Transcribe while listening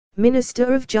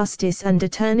Minister of Justice and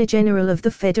Attorney General of the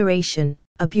Federation,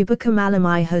 Abubakar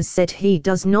Malami, has said he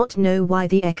does not know why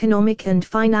the Economic and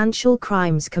Financial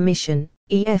Crimes Commission,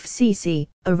 EFCC,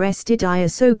 arrested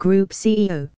Innoson Group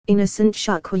CEO, Innoson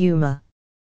Chukwuma.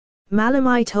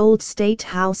 Malami told State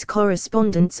House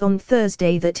correspondents on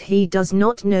Thursday that he does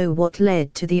not know what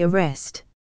led to the arrest.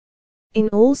 "In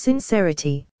all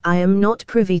sincerity, I am not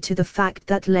privy to the fact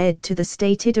that led to the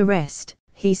stated arrest,"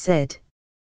 he said.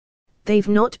 "They've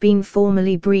not been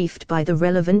formally briefed by the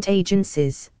relevant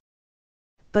agencies.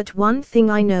 But one thing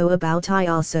I know about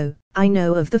Innoson, I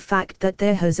know of the fact that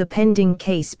there has a pending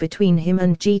case between him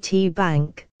and GT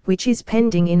Bank, which is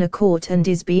pending in a court and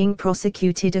is being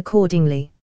prosecuted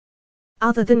accordingly.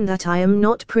 Other than that, I am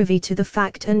not privy to the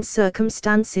fact and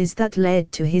circumstances that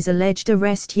led to his alleged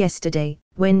arrest yesterday,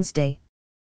 Wednesday.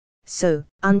 So,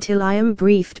 until I am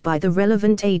briefed by the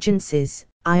relevant agencies,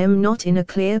 I am not in a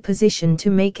clear position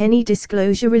to make any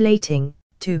disclosure relating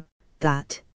to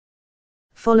that."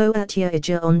 Follow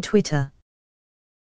 @Yaja on Twitter.